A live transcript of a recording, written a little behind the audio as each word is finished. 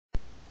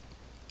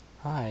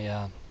Hi,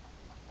 I'm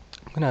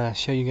going to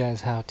show you guys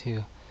how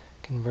to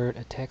convert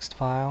a text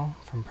file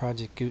from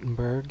Project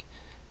Gutenberg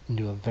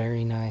into a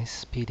very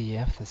nice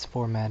PDF that's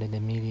formatted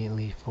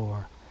immediately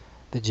for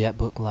the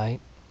JetBook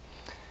Lite.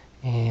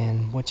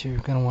 And what you're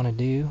going to want to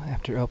do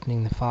after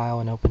opening the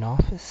file in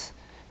OpenOffice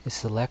is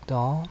select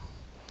all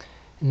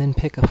and then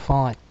pick a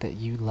font that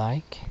you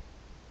like,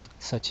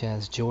 such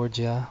as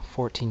Georgia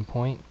 14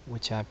 point,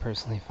 which I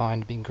personally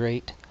find to be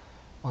great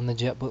on the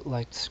JetBook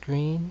Lite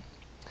screen.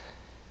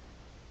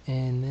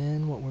 And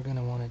then what we're going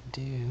to want to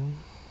do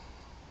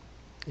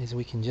is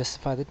we can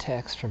justify the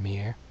text from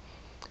here.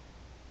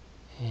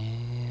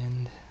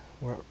 And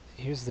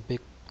here's the big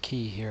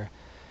key here.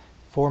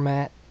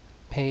 Format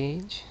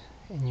page,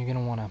 and you're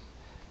going to want to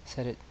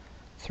set it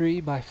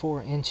 3 by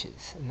 4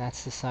 inches, and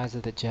that's the size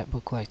of the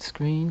JetBook Lite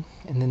screen.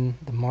 And then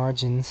the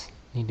margins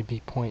need to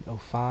be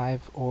 0.05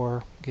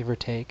 or give or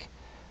take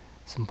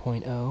some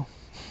 0.0.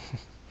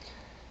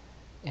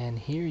 And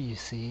here you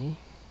see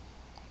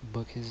the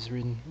book is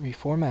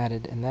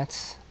reformatted, and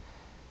that's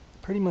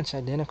pretty much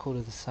identical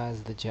to the size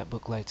of the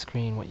JetBook Lite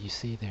screen, what you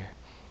see there.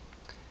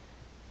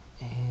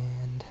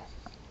 And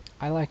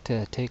I like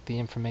to take the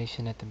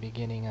information at the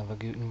beginning of a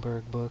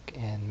Gutenberg book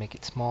and make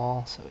it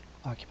small so it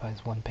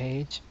occupies one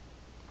page.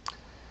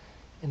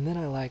 And then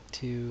I like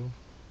to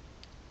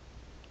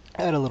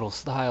add a little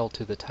style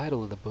to the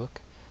title of the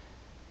book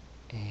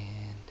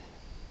and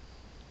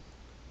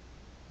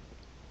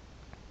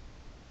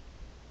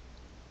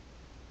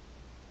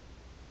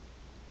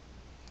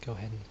go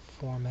ahead and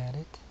format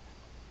it.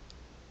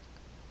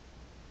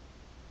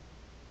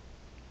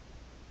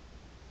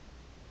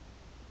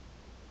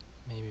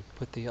 Maybe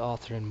put the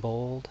author in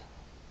bold.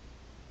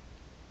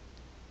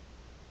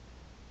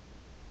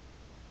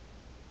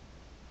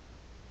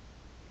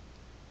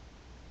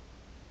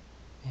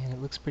 And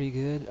it looks pretty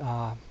good.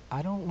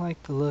 I don't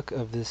like the look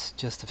of this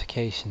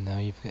justification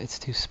though. It's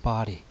too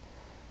spotty.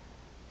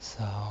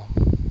 So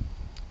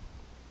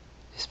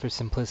just for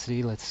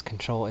simplicity, let's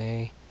Control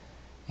A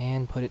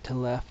and put it to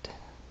left.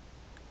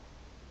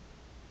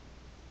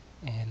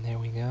 And there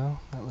we go.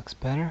 That looks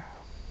better.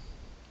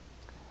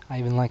 I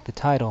even like the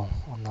title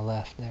on the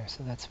left there,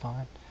 so that's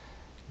fine.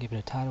 Give it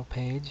a title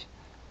page.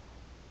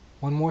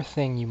 One more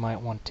thing you might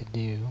want to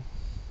do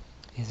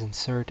is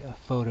insert a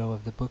photo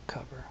of the book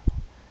cover,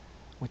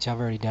 which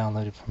I've already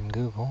downloaded from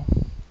Google.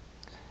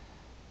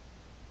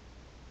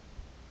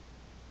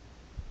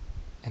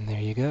 And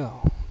there you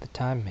go, the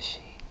time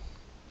machine.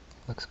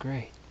 Looks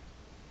great.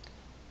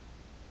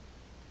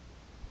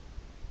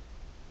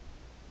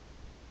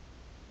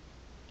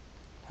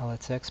 Now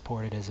let's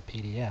export it as a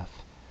PDF.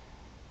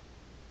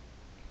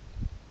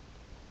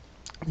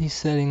 These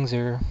settings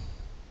are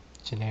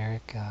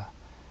generic.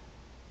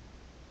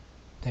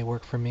 They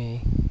work for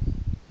me.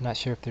 I'm not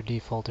sure if they're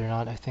default or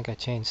not. I think I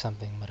changed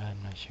something, but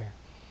I'm not sure.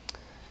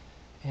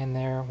 And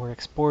there, we're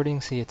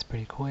exporting. See, it's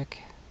pretty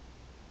quick.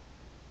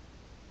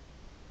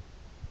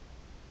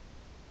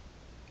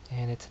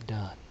 And it's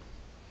done.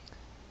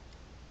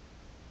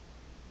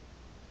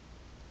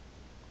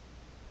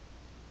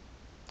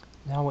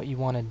 Now what you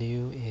want to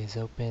do is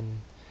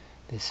open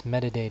this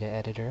metadata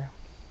editor.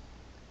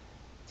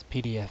 It's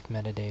PDF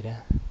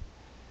metadata.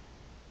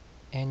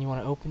 And you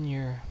want to open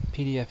your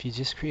PDF you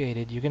just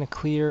created. You're going to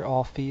clear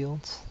all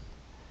fields.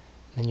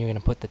 Then you're going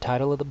to put the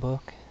title of the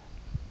book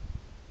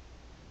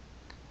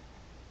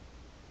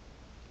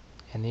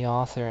and the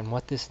author. And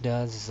what this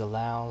does is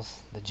allows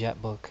the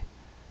JetBook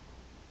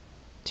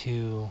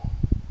to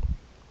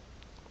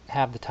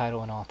have the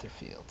title and author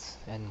fields.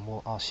 And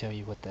I'll show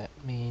you what that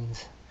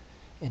means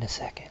in a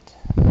second.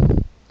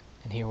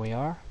 And here we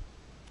are.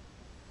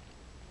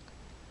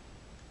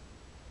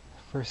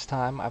 First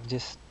time, I've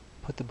just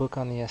put the book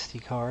on the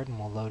SD card and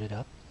we'll load it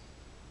up.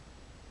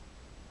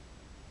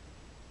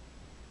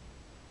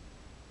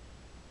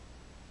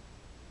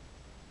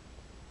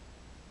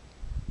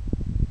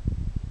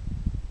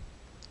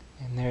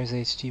 And there's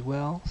H.G.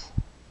 Wells.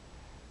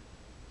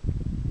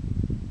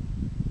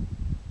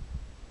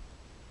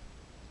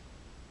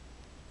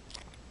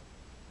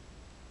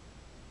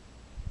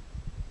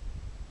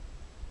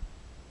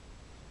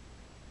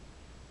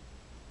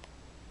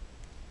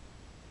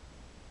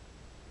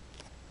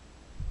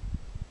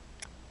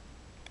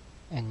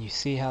 And you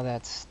see how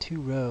that's 2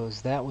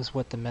 rows. That was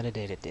what the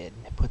metadata did.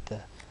 It put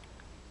the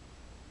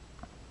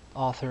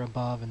author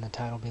above and the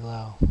title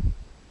below.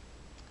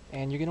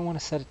 And you're going to want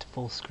to set it to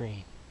full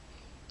screen.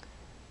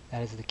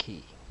 That is the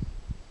key.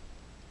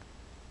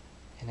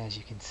 And as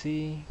you can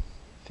see,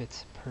 it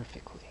fits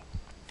perfectly.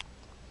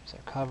 Here's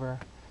our cover.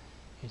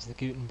 Here's the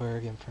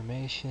Gutenberg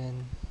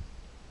information.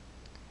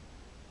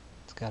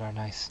 It's got our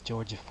nice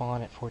Georgia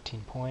font at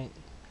 14 point.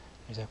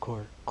 There's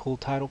our cool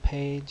title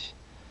page.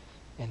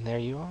 And there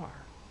you are.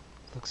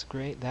 Looks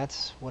great.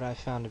 That's what I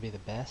found to be the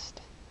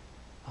best.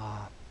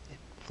 It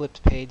flips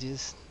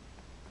pages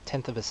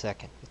 1/10 of a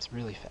second. It's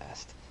really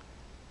fast.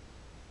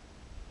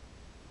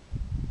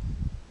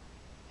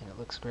 And it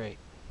looks great.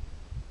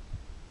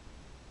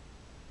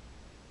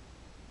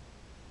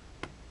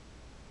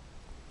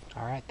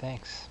 Alright,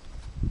 thanks.